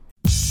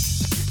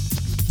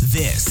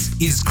This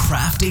is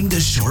Crafting the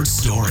Short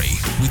Story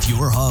with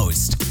your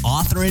host,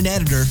 author and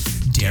editor,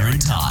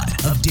 Darren Todd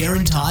of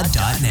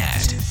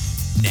DarrenTodd.net.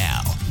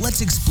 Now,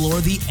 let's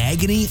explore the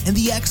agony and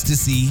the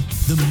ecstasy,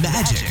 the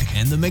magic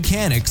and the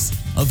mechanics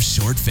of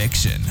short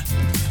fiction.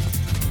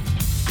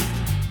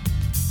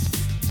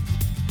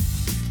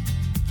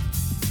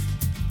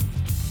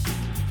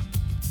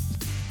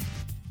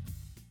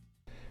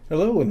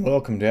 Hello and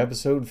welcome to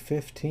episode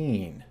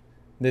 15.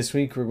 This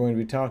week we're going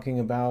to be talking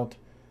about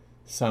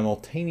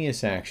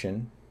simultaneous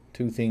action,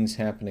 two things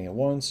happening at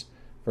once,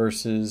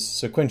 versus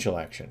sequential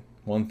action,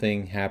 one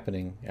thing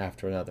happening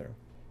after another,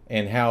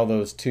 and how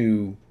those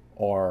two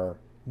are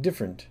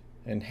different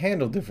and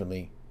handled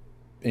differently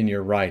in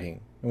your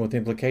writing and what the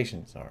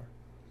implications are.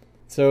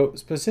 So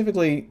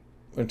specifically,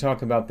 we're going to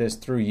talk about this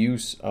through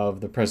use of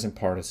the present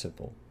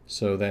participle.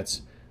 So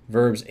that's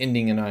verbs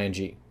ending in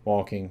ing,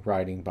 walking,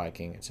 riding,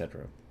 biking,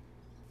 etc.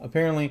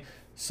 Apparently,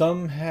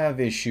 some have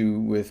issue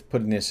with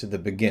putting this at the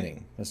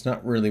beginning. That's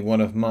not really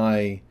one of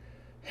my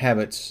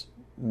habits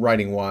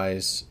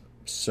writing-wise,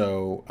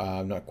 so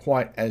I'm not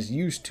quite as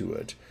used to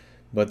it.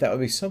 But that would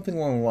be something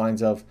along the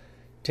lines of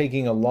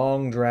taking a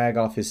long drag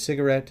off his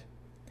cigarette,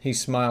 he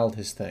smiled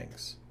his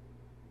thanks.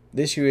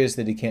 The issue is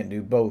that he can't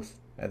do both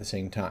at the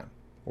same time.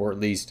 Or at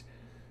least,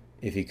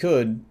 if he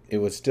could, it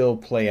would still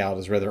play out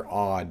as rather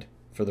odd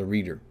for the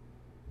reader,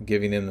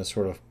 giving them the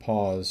sort of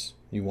pause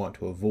you want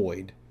to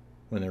avoid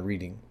when they're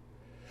reading.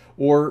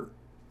 Or,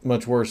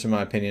 much worse in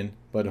my opinion,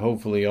 but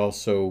hopefully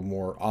also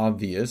more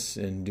obvious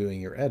in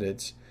doing your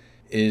edits,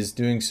 is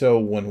doing so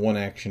when one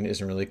action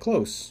isn't really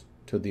close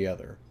to the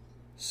other.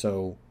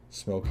 So,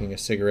 smoking a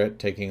cigarette,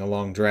 taking a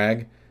long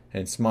drag,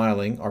 and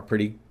smiling are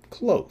pretty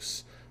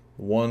close.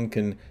 One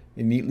can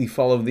immediately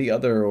follow the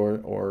other,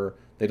 or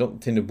they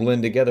don't tend to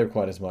blend together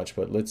quite as much.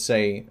 But let's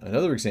say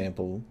another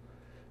example,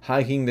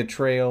 hiking the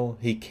trail,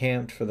 he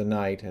camped for the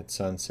night at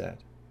sunset.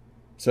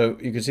 So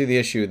you can see the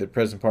issue that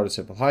present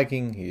participle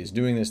hiking, he is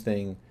doing this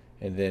thing,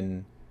 and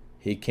then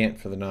he camped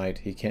for the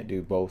night, he can't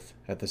do both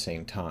at the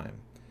same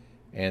time.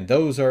 And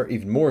those are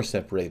even more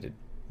separated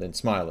than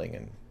smiling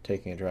and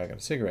taking a drag on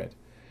a cigarette.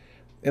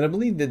 And I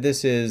believe that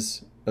this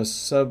is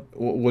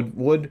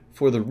would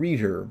for the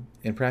reader,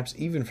 and perhaps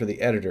even for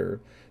the editor,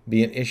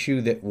 be an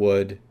issue that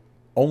would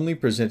only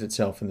present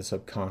itself in the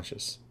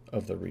subconscious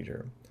of the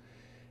reader.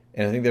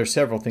 And I think there are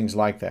several things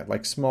like that,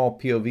 like small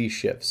POV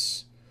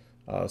shifts.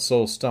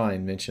 Sol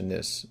Stein mentioned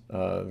this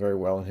very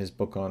well in his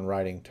book on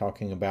writing,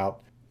 talking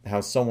about how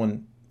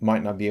someone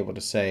might not be able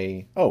to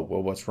say, oh,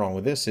 well, what's wrong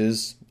with this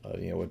is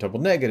a double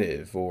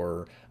negative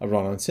or a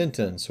run-on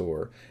sentence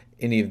or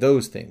any of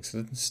those things.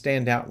 It doesn't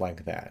stand out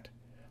like that.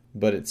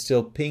 But it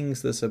still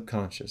pings the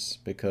subconscious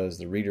because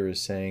the reader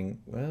is saying,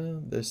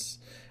 well,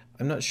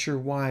 I'm not sure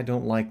why I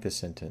don't like this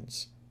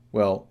sentence.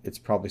 Well, it's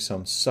probably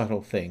some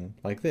subtle thing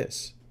like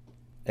this.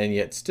 And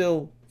yet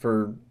still,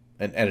 for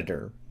an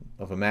editor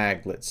of a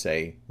mag, let's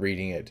say,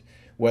 reading it,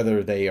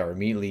 whether they are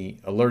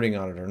immediately alerting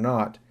on it or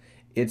not,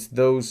 it's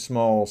those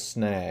small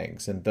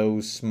snags and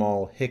those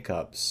small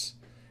hiccups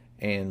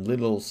and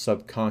little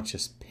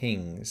subconscious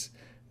pings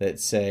that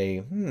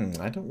say,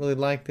 I don't really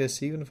like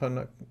this, even if I'm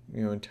not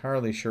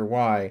entirely sure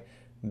why,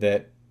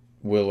 that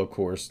will, of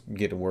course,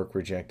 get a work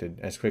rejected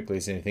as quickly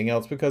as anything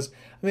else, because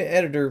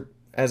editor,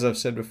 as I've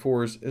said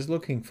before, is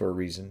looking for a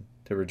reason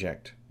to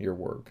reject your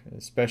work,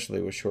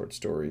 especially with short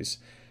stories,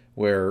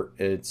 where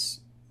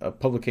it's a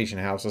publication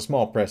house, a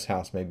small press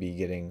house may be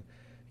getting,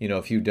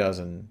 a few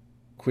dozen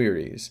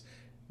queries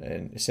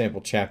and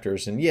sample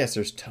chapters. And yes,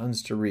 there's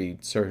tons to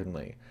read,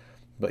 certainly.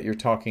 But you're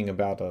talking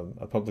about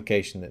a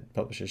publication that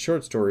publishes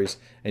short stories,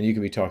 and you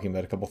could be talking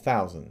about a couple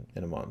thousand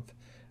in a month.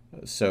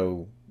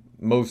 So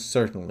most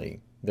certainly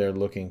they're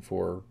looking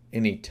for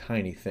any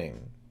tiny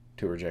thing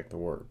to reject the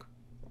work.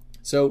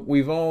 So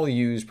we've all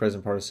used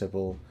present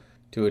participle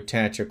to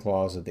attach a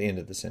clause at the end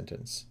of the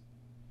sentence.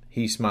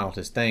 He smiled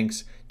his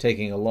thanks,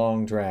 taking a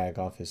long drag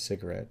off his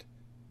cigarette.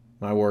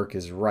 My work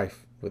is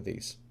rife with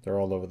these. They're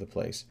all over the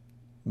place.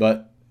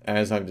 But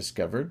as I've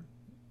discovered,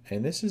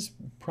 and this is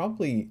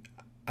probably,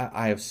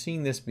 I have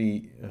seen this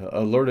be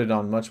alerted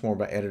on much more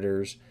by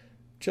editors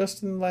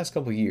just in the last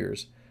couple of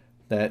years,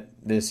 that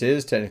this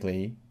is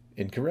technically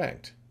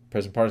incorrect.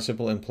 Present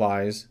participle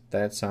implies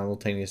that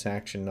simultaneous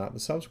action, not the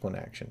subsequent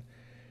action.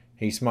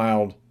 He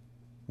smiled,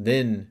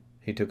 then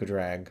he took a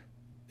drag.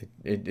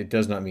 It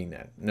does not mean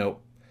that.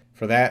 Nope.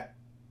 For that,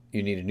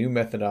 you need a new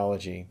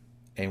methodology,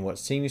 and what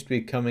seems to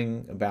be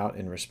coming about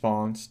in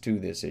response to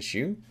this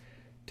issue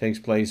takes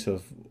place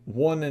of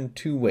one and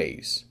two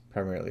ways,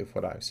 primarily of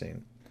what I've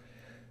seen.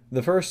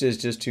 The first is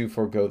just to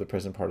forego the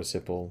present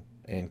participle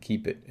and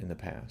keep it in the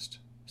past.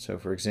 So,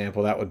 for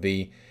example, that would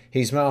be,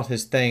 he smiled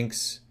his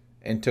thanks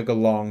and took a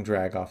long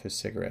drag off his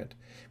cigarette.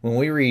 When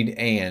we read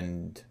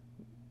and,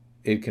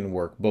 it can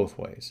work both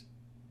ways.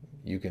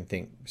 You can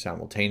think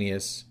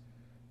simultaneous,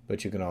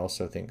 but you can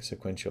also think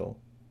sequential,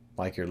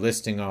 like you're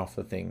listing off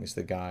the things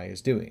the guy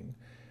is doing.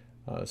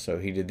 So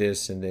he did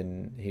this, and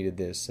then he did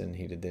this, and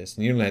he did this.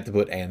 And you don't have to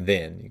put and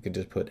then. You can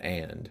just put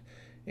and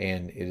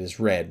it is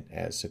read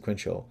as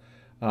sequential.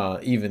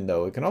 even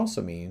though it can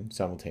also mean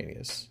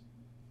simultaneous.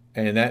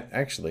 And that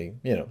actually,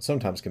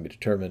 sometimes can be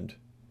determined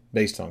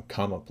based on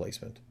comma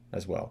placement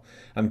as well.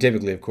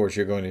 Typically, of course,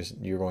 you're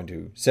going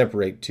to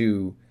separate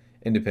two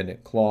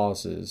independent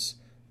clauses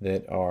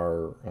that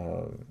are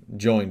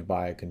joined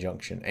by a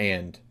conjunction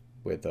and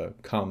with a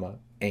comma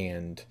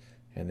and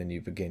then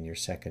you begin your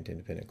second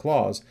independent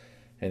clause,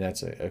 and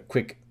that's a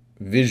quick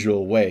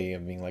visual way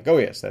of being like, oh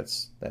yes,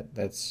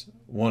 that's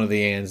one of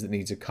the ands that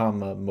needs a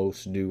comma.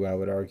 Most do, I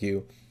would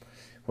argue.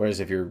 Whereas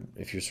if you're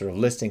sort of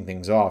listing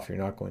things off, you're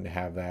not going to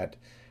have that.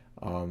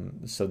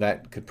 So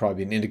that could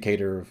probably be an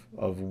indicator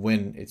of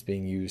when it's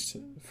being used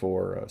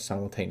for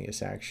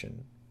simultaneous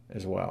action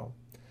as well.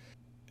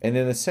 And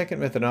then the second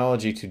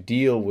methodology to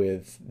deal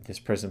with this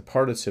present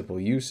participle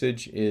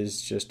usage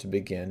is just to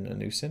begin a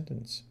new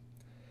sentence.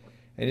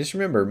 And just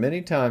remember,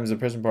 many times the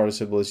present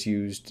participle is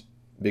used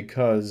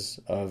because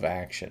of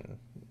action,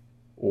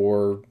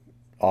 or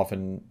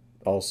often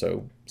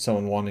also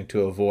someone wanting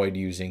to avoid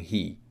using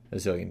he a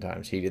zillion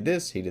times. He did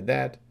this, he did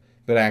that.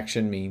 But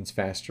action means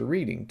faster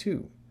reading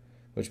too,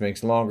 which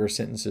makes longer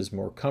sentences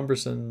more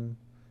cumbersome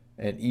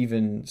and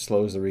even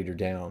slows the reader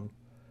down.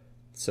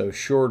 So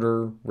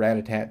shorter,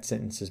 rat-a-tat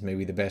sentences may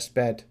be the best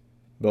bet,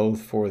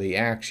 both for the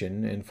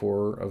action and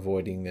for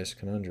avoiding this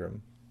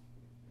conundrum.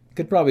 I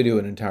could probably do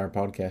an entire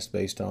podcast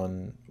based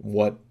on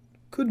what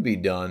could be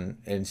done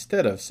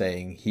instead of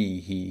saying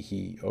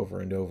he over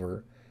and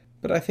over.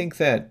 But I think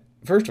that,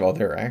 first of all,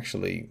 there are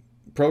actually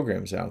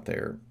programs out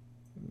there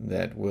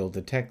that will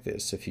detect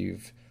this. If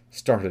you've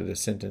started a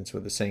sentence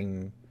with the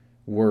same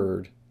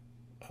word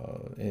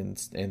and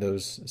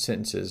those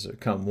sentences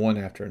come one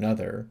after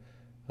another,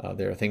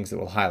 there are things that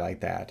will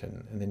highlight that,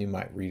 and then you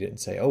might read it and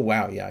say, oh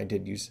wow, yeah, I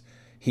did use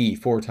he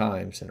 4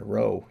 times in a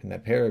row in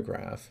that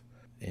paragraph.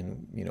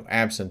 And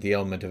absent the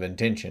element of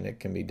intention,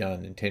 it can be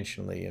done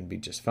intentionally and be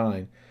just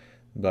fine.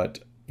 But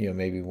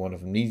maybe one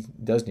of them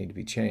does need to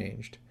be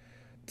changed.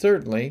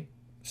 Thirdly,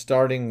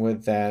 starting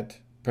with that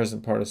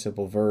present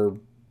participle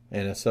verb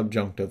and a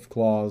subjunctive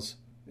clause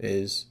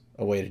is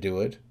a way to do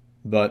it.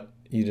 But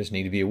you just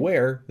need to be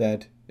aware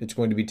that it's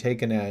going to be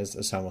taken as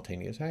a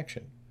simultaneous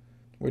action,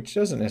 which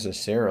doesn't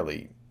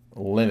necessarily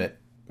limit,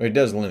 or it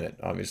does limit,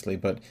 obviously,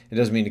 but it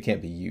doesn't mean it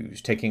can't be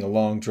used. Taking a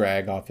long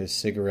drag off his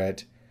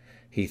cigarette,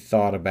 he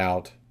thought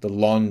about the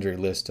laundry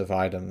list of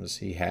items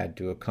he had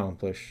to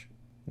accomplish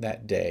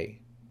that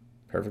day.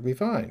 Perfectly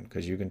fine,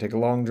 because you can take a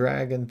long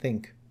drag and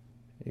think.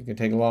 You can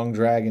take a long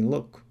drag and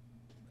look.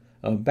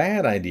 A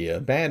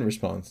bad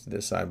response to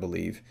this, I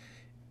believe,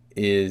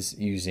 is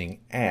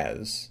using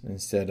as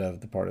instead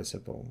of the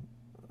participle.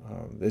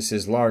 This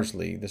is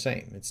largely the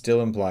same. It still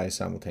implies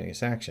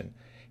simultaneous action.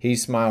 He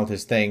smiled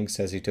his thanks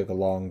as he took a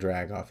long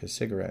drag off his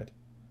cigarette.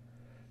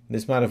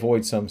 This might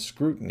avoid some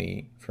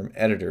scrutiny from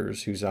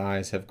editors whose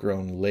eyes have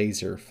grown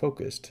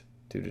laser-focused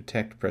to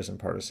detect present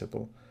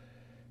participle,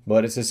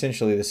 but it's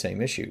essentially the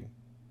same issue,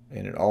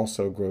 and it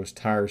also grows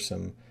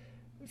tiresome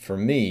for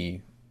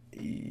me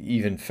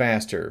even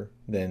faster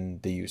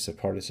than the use of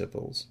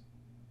participles.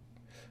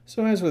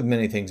 So as with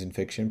many things in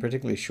fiction,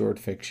 particularly short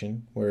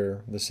fiction,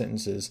 where the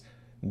sentences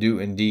do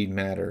indeed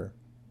matter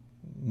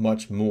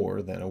much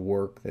more than a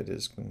work that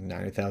is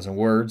 90,000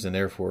 words and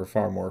therefore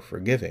far more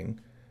forgiving,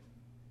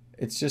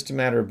 it's just a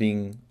matter of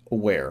being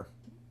aware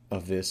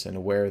of this and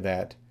aware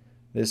that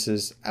this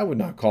is, I would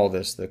not call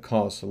this the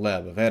cause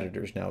célèbre of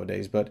editors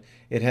nowadays, but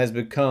it has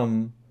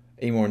become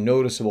a more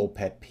noticeable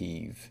pet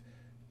peeve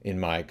in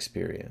my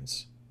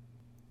experience.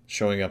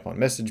 Showing up on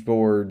message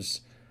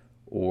boards,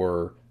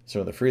 or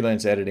some of the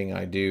freelance editing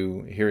I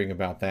do, hearing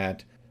about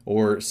that,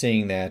 or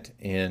seeing that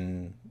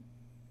in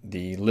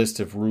the list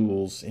of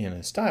rules in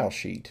a style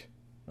sheet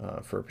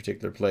for a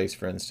particular place,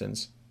 for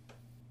instance,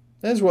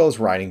 as well as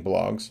writing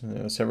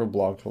blogs. Several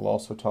blogs will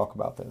also talk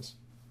about this.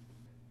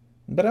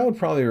 But I would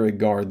probably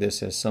regard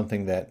this as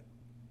something that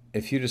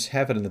if you just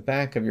have it in the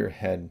back of your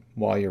head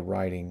while you're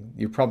writing,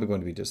 you're probably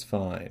going to be just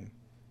fine.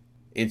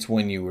 It's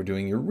when you are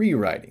doing your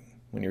rewriting,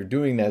 when you're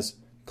doing this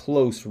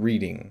close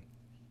reading,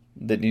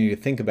 that you need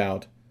to think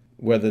about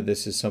whether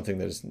this is something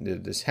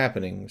that is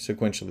happening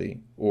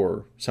sequentially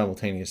or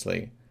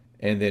simultaneously,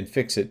 and then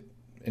fix it.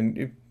 And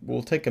it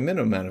will take a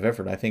minimum amount of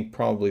effort. I think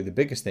probably the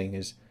biggest thing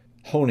is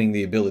honing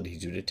the ability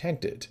to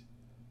detect it.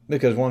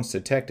 Because once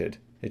detected,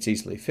 it's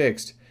easily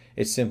fixed.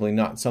 It's simply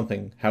not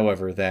something,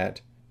 however,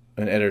 that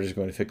an editor is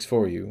going to fix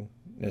for you,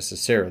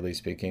 necessarily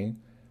speaking,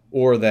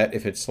 or that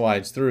if it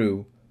slides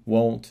through,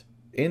 won't,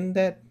 in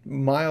that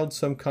mild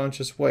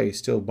subconscious way,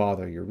 still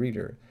bother your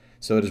reader.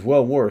 So it is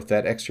well worth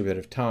that extra bit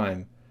of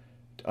time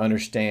to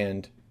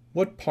understand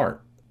what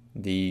part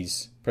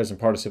these present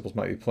participles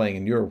might be playing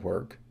in your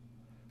work,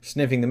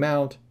 sniffing them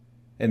out,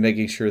 and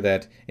making sure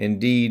that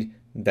indeed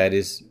that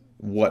is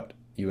what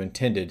you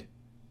intended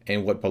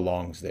and what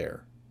belongs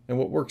there and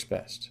what works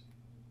best.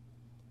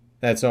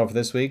 That's all for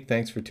this week.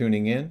 Thanks for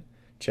tuning in.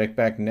 Check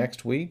back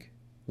next week.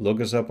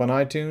 Look us up on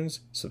iTunes,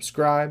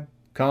 subscribe,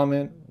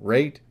 comment,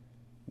 rate.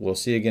 We'll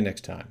see you again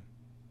next time.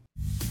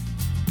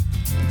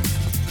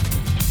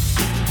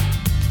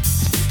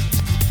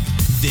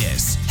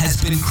 This has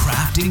been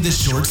Crafting the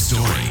Short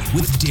Story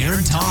with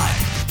Darren Todd.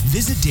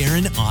 Visit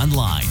Darren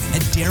online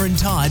at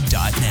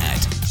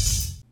darrentodd.net.